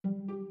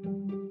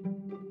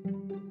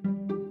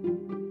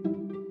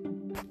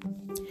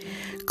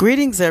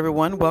Greetings,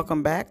 everyone.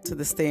 Welcome back to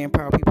the Stay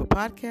Empowered People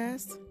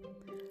podcast.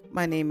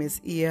 My name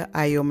is Iya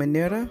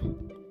Ayomanera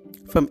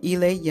from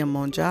Ile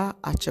Yemonja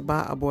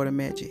Achaba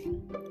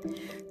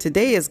Abodameji.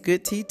 Today is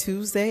Good Tea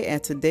Tuesday,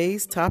 and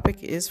today's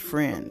topic is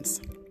friends.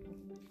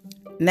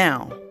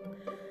 Now,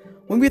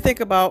 when we think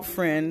about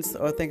friends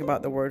or think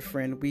about the word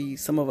friend,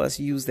 some of us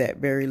use that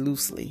very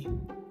loosely.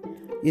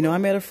 I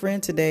met a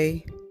friend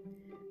today.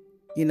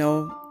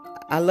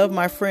 I love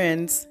my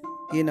friends.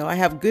 I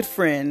have good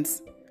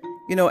friends.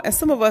 And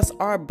some of us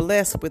are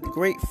blessed with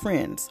great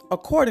friends,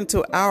 according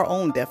to our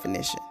own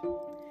definition.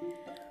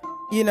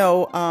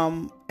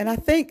 And I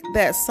think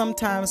that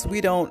sometimes we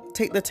don't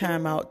take the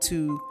time out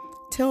to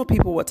tell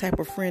people what type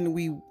of friend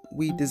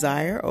we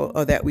desire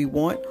or that we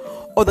want,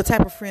 or the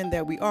type of friend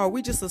that we are.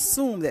 We just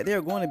assume that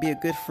they're going to be a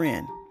good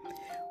friend.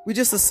 We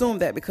just assume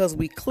that because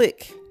we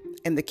click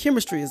and the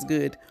chemistry is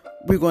good,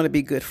 we're going to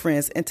be good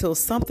friends until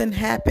something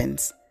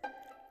happens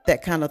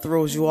that kind of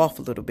throws you off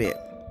a little bit.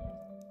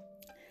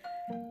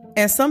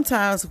 And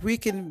sometimes we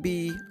can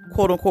be,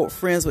 quote unquote,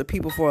 friends with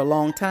people for a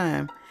long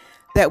time,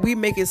 that we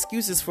make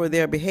excuses for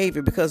their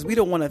behavior because we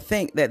don't want to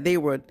think that they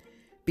would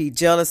be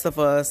jealous of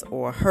us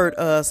or hurt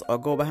us or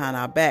go behind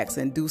our backs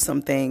and do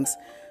some things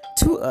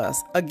to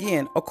us,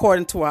 again,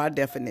 according to our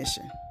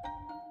definition.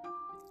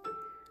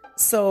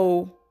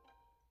 So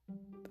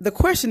the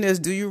question is,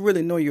 do you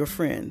really know your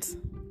friends?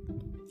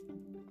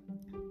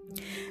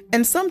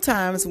 And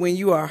sometimes when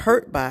you are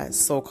hurt by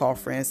so-called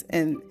friends,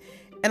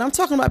 and I'm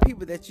talking about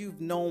people that you've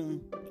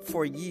known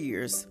for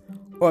years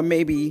or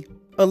maybe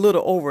a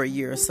little over a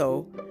year or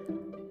so,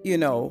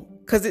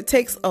 because it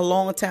takes a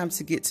long time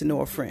to get to know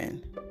a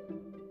friend,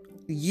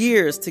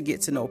 years to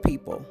get to know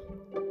people,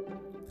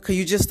 because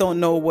you just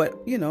don't know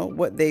what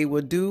they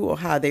will do or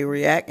how they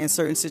react in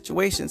certain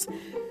situations.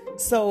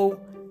 So,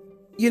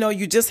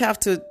 you just have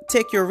to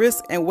take your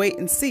risk and wait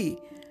and see.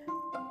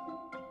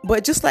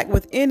 But just like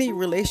with any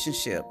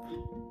relationship,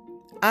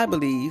 I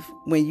believe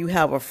when you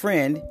have a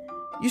friend,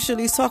 you should at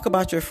least talk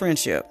about your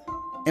friendship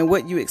and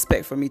what you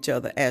expect from each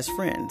other as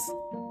friends.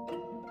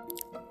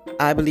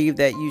 I believe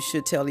that you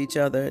should tell each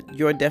other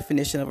your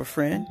definition of a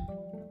friend,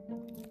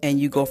 and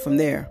you go from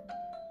there.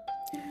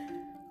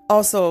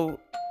 Also,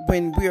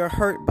 when we are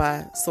hurt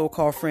by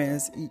so-called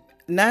friends,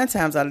 9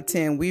 times out of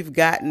 10, we've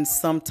gotten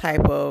some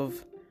type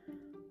of,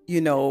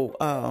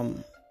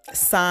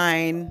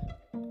 sign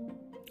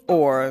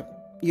or,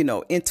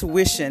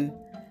 intuition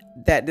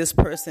that this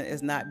person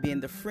is not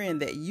being the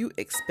friend that you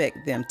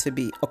expect them to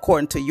be,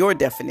 according to your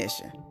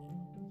definition.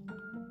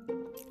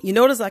 You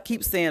notice I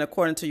keep saying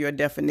according to your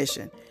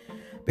definition,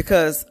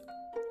 because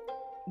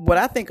what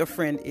I think a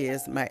friend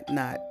is might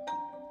not,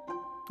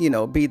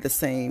 be the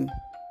same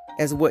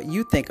as what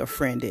you think a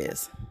friend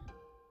is.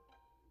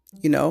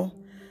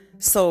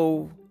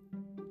 So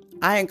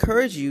I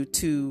encourage you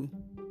to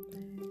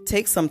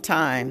take some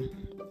time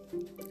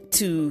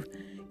to,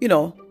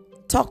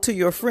 talk to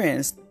your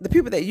friends, the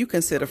people that you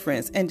consider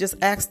friends, and just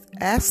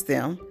ask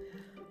them,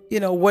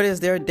 what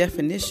is their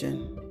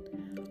definition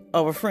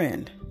of a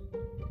friend?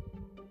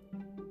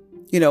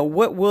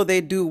 What will they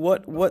do?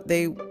 What will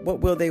they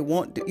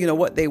won't do?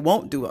 What they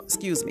won't do?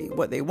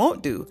 What they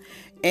won't do,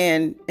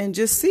 and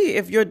just see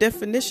if your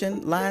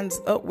definition lines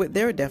up with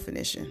their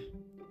definition.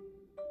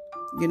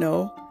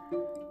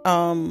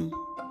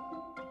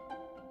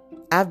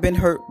 I've been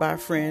hurt by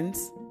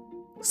friends,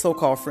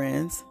 so-called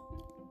friends.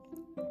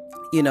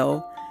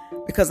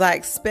 Because I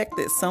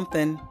expected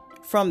something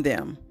from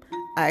them.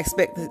 I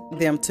expected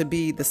them to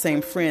be the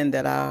same friend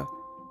that I,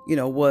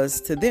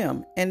 was to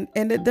them. And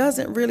it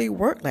doesn't really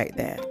work like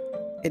that.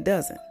 It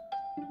doesn't.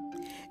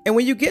 And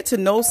when you get to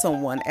know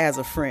someone as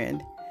a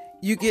friend,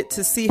 you get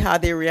to see how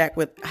they react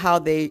with how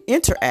they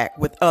interact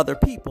with other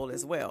people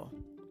as well.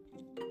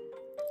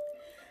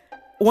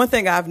 One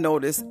thing I've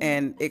noticed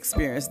and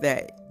experienced,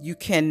 that you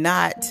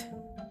cannot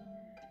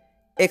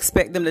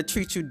expect them to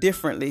treat you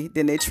differently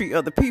than they treat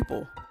other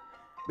people,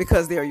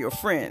 because they're your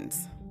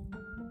friends.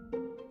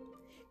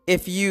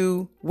 If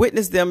you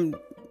witness them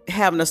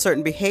having a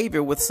certain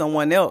behavior with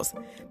someone else,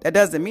 that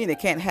doesn't mean it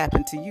can't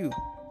happen to you.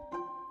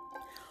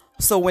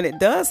 So when it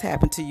does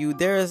happen to you,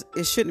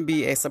 it shouldn't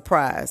be a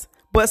surprise.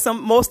 But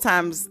most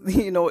times,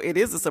 it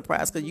is a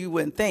surprise, because you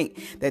wouldn't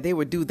think that they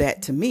would do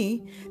that to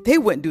me. They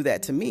wouldn't do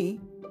that to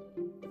me.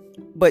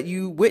 But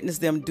you witness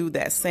them do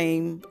that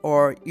same,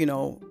 or,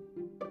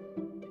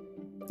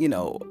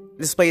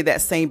 display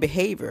that same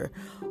behavior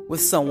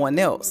with someone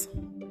else.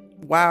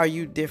 Why are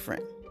you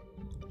different?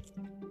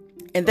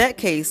 In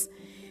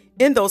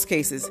those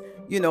cases,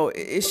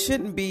 it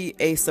shouldn't be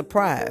a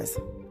surprise,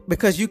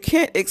 because you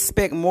can't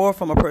expect more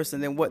from a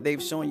person than what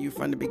they've shown you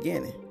from the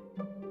beginning.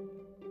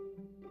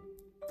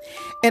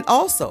 And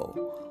also,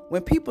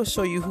 when people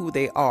show you who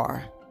they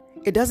are,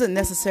 it doesn't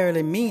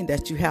necessarily mean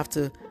that you have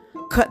to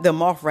cut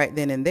them off right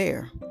then and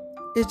there.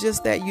 It's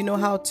just that you know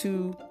how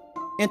to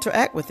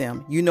interact with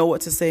them. You know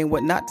what to say and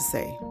what not to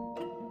say.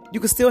 You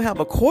can still have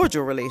a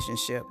cordial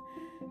relationship.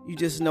 You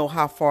just know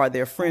how far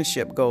their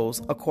friendship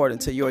goes according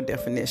to your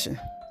definition.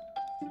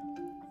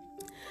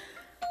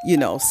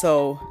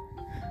 So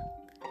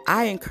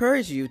I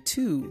encourage you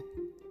to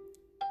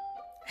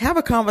have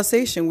a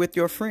conversation with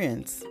your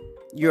friends,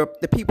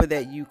 the people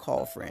that you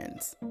call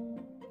friends.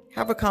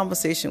 Have a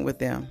conversation with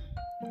them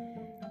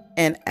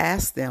and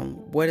ask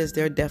them what is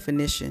their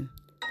definition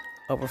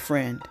of a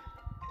friend.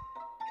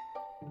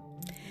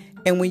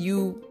 And when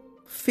you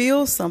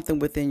feel something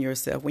within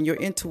yourself, when your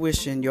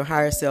intuition, your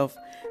higher self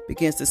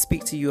begins to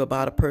speak to you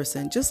about a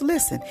person, just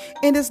listen.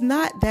 And it's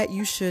not that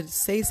you should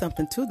say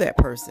something to that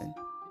person.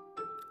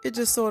 It's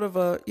just sort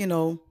of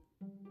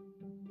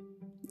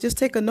just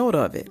take a note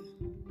of it.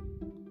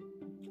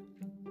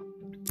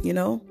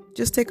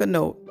 Just take a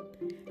note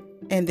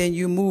and then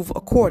you move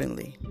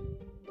accordingly.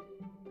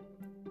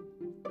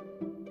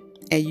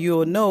 And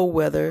you'll know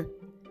whether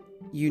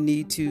you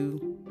need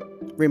to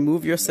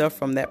remove yourself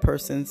from that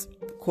person's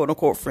quote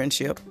unquote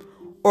friendship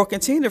or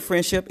continue the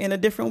friendship in a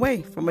different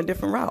way, from a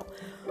different route.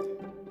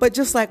 But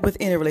just like with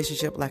any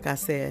relationship, like I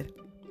said,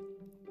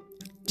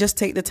 just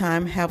take the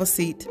time, have a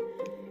seat,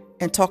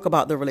 and talk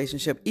about the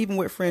relationship, even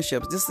with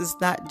friendships. This is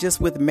not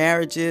just with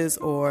marriages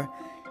or,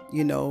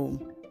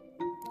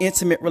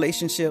 intimate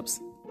relationships.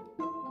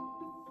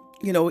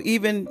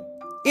 Even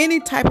any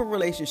type of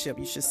relationship,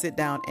 you should sit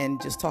down and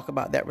just talk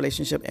about that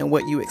relationship and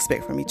what you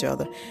expect from each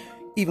other,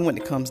 even when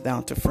it comes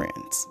down to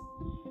friends.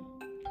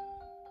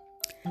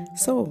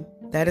 So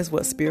that is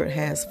what Spirit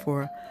has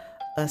for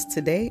us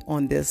today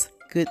on this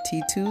Good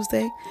Tea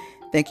Tuesday.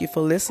 Thank you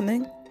for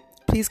listening.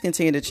 Please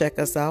continue to check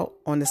us out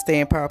on the Stay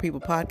Empowered People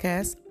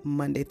podcast,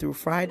 Monday through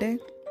Friday.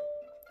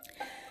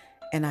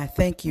 And I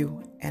thank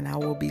you. And I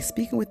will be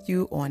speaking with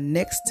you on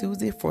next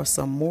Tuesday for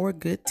some more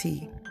good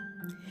tea.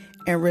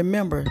 And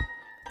remember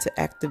to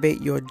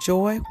activate your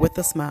joy with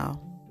a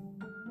smile.